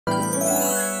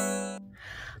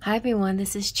Hi everyone,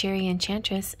 this is Cherry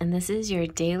Enchantress, and this is your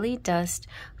daily dust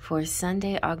for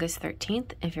Sunday, August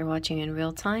 13th, if you're watching in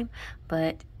real time,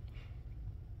 but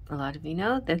a lot of you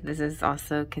know that this is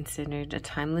also considered a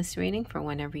timeless reading for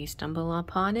whenever you stumble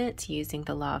upon it using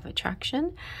the law of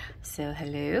attraction. So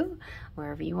hello,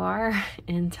 wherever you are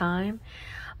in time.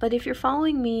 But if you're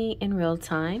following me in real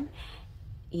time,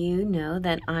 you know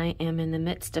that I am in the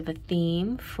midst of a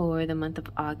theme for the month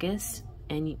of August,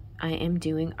 and I am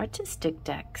doing artistic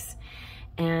decks.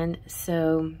 And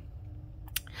so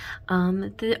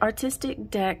the artistic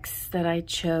decks that I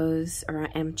chose or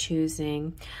am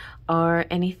choosing are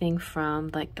anything from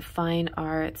like the fine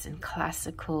arts and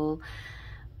classical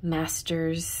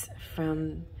masters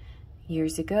from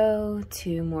years ago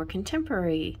to more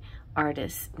contemporary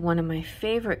artists. One of my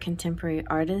favorite contemporary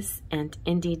artists and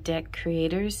indie deck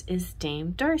creators is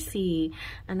Dame Darcy,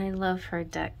 and I love her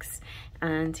decks.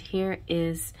 And here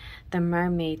is the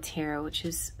Mermaid Tarot, which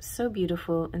is so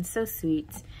beautiful and so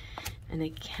sweet, and I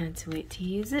can't wait to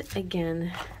use it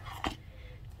again.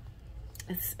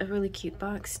 It's a really cute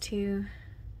box too.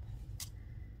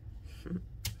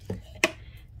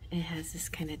 It has this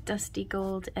kind of dusty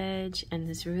gold edge and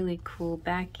this really cool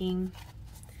backing.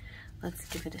 Let's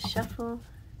give it a shuffle.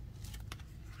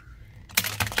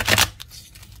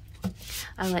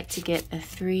 I like to get a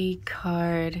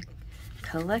 3-card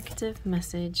collective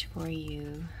message for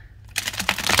you.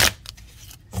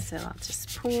 So I'll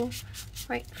just pull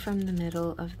right from the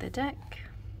middle of the deck.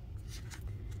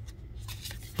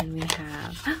 And we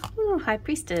have, ooh, High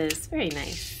Priestess, very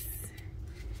nice.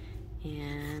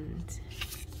 And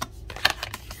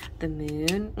the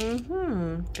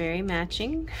Moon, very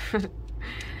matching.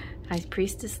 High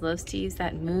Priestess loves to use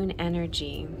that moon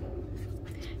energy.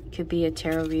 It could be a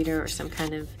tarot reader or some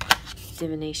kind of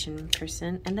divination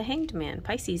person. And the Hanged Man,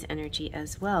 Pisces energy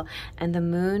as well. And the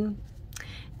Moon,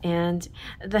 and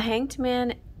the Hanged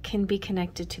Man can be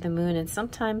connected to the Moon, and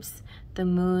sometimes the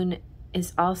Moon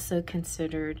is also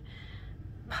considered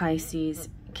Pisces,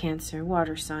 Cancer,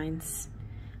 water signs.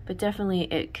 But definitely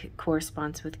it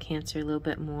corresponds with Cancer a little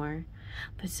bit more.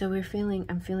 But so I'm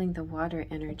feeling the water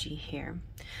energy here.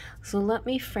 So let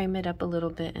me frame it up a little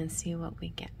bit and see what we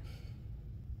get.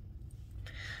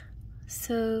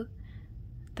 So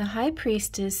the High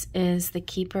Priestess is the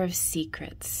keeper of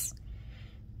secrets.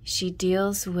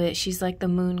 She's like the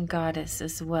moon goddess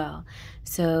as well.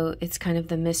 So it's kind of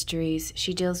the mysteries.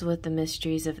 She deals with the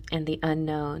mysteries and the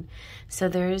unknown. So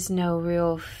there is no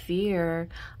real fear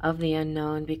of the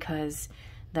unknown because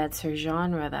that's her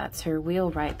genre, that's her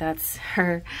wheelwright, that's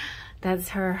her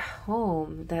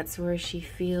home. That's where she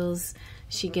feels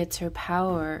she gets her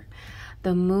power.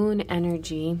 The moon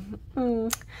energy,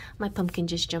 my pumpkin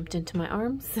just jumped into my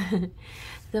arms.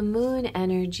 The moon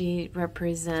energy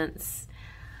represents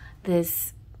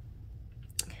this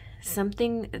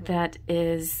something that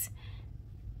is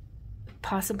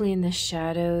possibly in the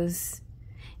shadows,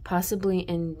 possibly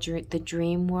in the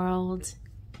dream world,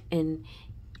 in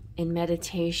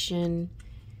meditation,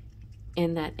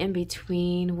 in that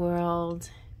in-between world.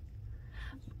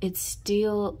 It's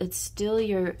still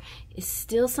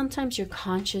sometimes your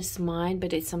conscious mind,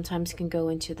 but it sometimes can go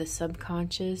into the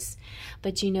subconscious.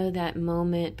 But you know that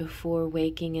moment before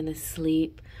waking and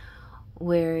asleep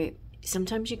where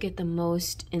sometimes you get the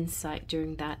most insight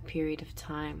during that period of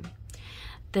time.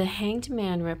 The Hanged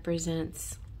Man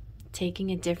represents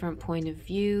taking a different point of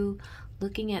view,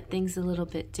 looking at things a little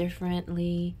bit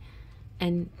differently,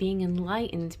 and being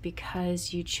enlightened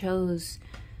because you chose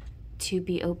to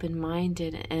be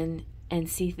open-minded and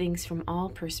see things from all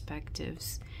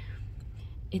perspectives.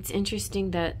 It's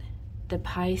interesting that the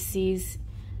Pisces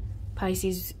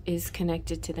is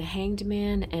connected to the Hanged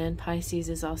Man, and Pisces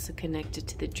is also connected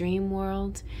to the dream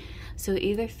world. So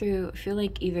I feel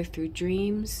like either through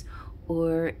dreams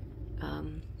or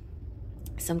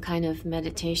some kind of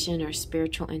meditation or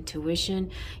spiritual intuition,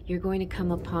 you're going to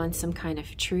come upon some kind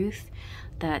of truth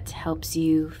that helps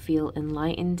you feel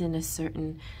enlightened on a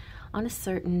certain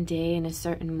day, in a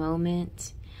certain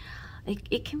moment.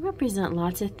 It can represent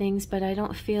lots of things, but I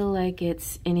don't feel like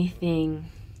it's anything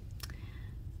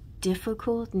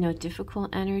difficult, no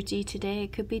difficult energy today.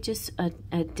 It could be just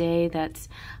a day that's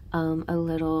a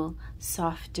little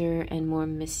softer and more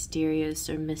mysterious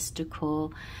or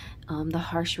mystical. The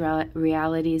harsh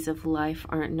realities of life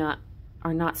are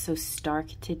not so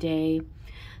stark today.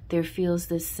 There feels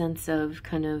this sense of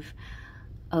kind of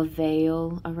a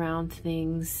veil around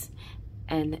things,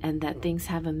 and that things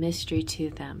have a mystery to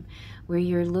them, where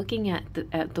you're looking at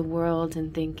the world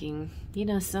and thinking, you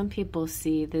know, some people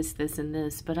see this, and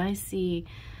this, but I see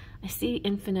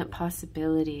infinite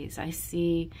possibilities. I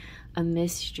see a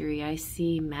mystery. I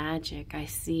see magic. I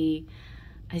see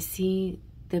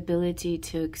the ability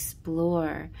to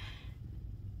explore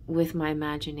with my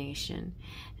imagination.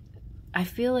 I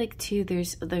feel like too,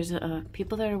 there's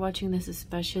people that are watching this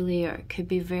especially, or could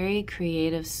be very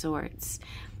creative sorts,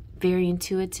 very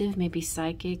intuitive, maybe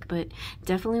psychic, but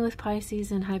definitely with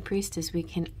Pisces and High Priestess, we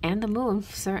can, and the Moon,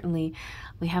 certainly,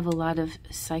 we have a lot of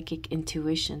psychic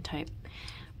intuition type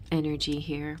energy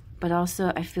here. But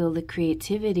also, I feel the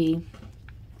creativity,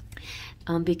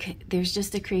 because there's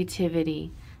just a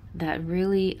creativity that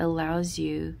really allows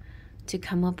you to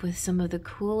come up with some of the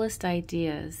coolest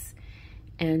ideas.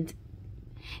 And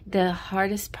the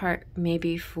hardest part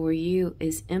maybe for you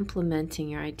is implementing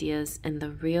your ideas in the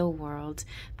real world,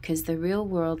 because the real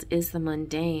world is the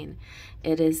mundane.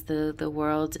 It is the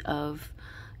world of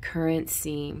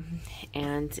currency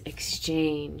and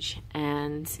exchange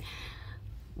and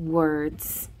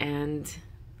words and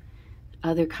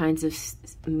other kinds of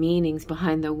meanings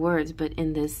behind the words. But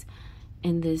in this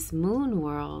moon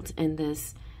world, in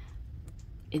this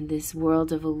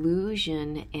world of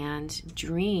illusion and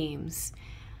dreams,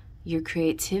 your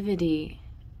creativity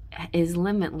is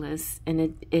limitless,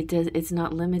 and it's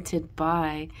not limited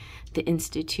by the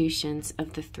institutions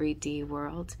of the 3D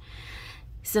world.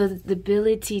 So the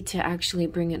ability to actually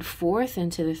bring it forth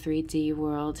into the 3D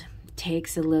world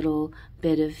takes a little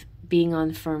bit of being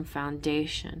on firm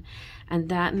foundation, and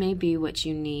that may be what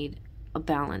you need a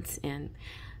balance in.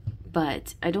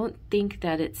 But I don't think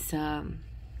that it's a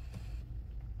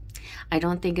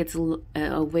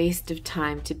waste of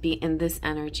time to be in this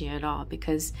energy at all,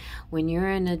 because when you're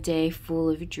in a day full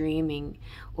of dreaming,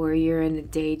 or you're in a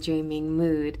daydreaming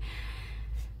mood,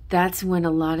 that's when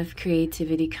a lot of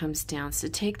creativity comes down. So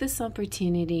take this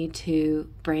opportunity to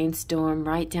brainstorm,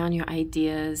 write down your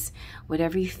ideas,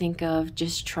 whatever you think of,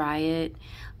 just try it.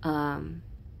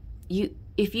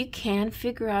 If you can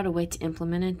figure out a way to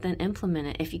implement it, then implement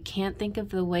it. If you can't think of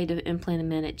the way to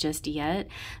implement it just yet,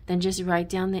 then just write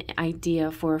down the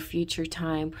idea for a future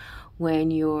time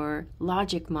when your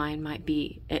logic mind might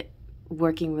be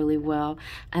working really well.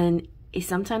 And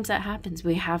sometimes that happens.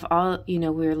 We have all,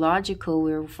 we're logical,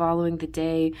 we're following the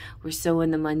day, we're so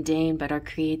in the mundane, but our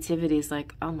creativity is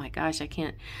like, oh my gosh,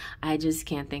 I just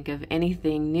can't think of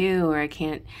anything new, or I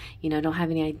can't, don't have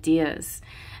any ideas.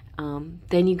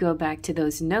 Then you go back to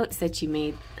those notes that you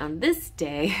made on this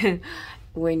day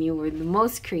when you were the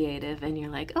most creative, and you're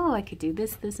like, oh, I could do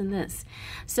this, this, and this.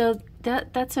 So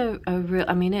that's a real,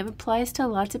 it applies to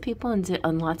lots of people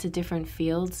on lots of different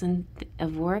fields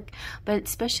of work, but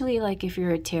especially like if you're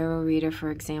a tarot reader,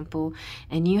 for example,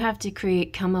 and you have to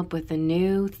come up with a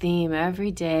new theme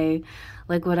every day,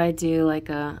 like what I do, like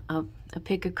a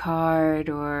pick a card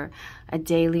or a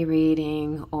daily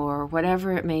reading or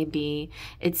whatever it may be.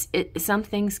 Some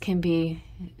things can be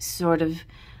sort of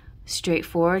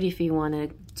straightforward. If you want to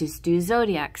just do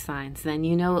zodiac signs, then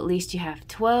at least you have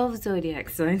 12 zodiac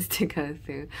signs to go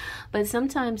through. But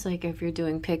sometimes, like if you're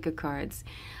doing pick a cards,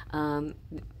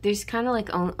 there's kind of like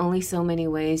only so many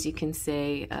ways you can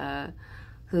say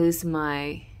who's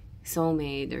my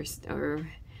soulmate or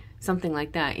something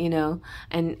like that,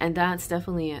 and that's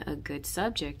definitely a good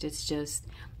subject. It's just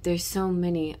there's so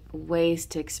many ways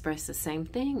to express the same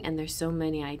thing, and there's so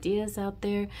many ideas out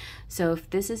there. So if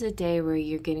this is a day where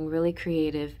you're getting really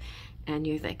creative and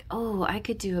you're like, oh, I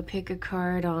could do a pick a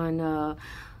card on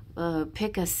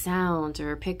pick a sound,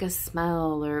 or pick a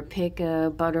smell, or pick a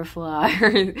butterfly,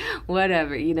 or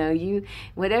whatever,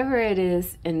 whatever it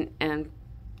is, and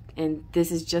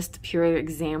this is just a pure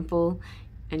example,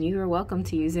 and you are welcome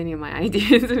to use any of my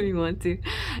ideas if you want to.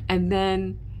 And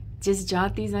then just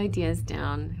jot these ideas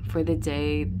down for the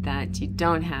day that you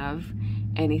don't have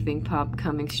anything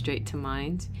coming straight to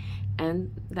mind,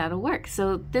 and that'll work.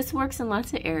 So this works in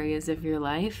lots of areas of your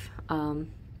life.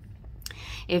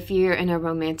 If you're in a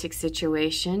romantic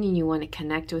situation and you want to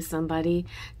connect with somebody,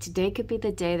 today could be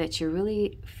the day that you're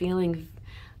really feeling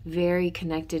very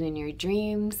connected in your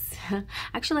dreams.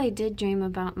 Actually, I did dream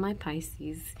about my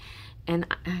Pisces, and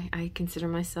I consider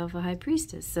myself a High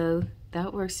Priestess, so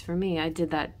that works for me. I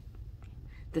did that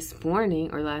this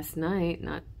morning or last night,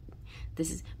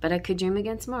 but I could dream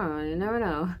again tomorrow. You never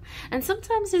know. And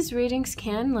sometimes these readings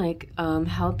can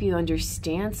help you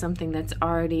understand something that's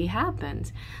already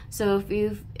happened. So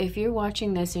if you're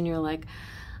watching this and you're like,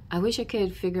 I wish I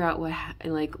could figure out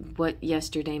what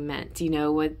yesterday meant,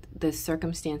 what the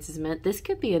circumstances meant. This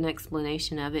could be an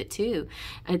explanation of it too.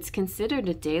 It's considered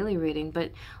a daily reading,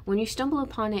 but when you stumble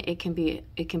upon it, it can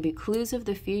be clues of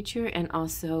the future, and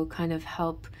also kind of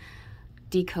help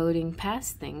decoding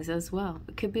past things as well.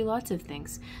 It could be lots of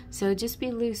things. So just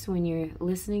be loose when you're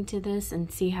listening to this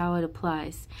and see how it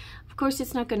applies. course,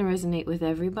 it's not going to resonate with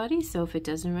everybody, so if it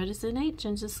doesn't resonate,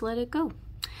 then just let it go.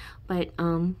 But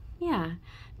yeah,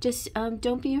 just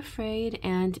don't be afraid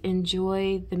and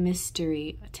enjoy the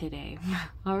mystery today.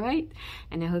 All right?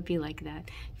 And I hope you like that.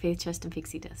 Faith, Trust, and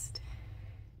Pixie Dust.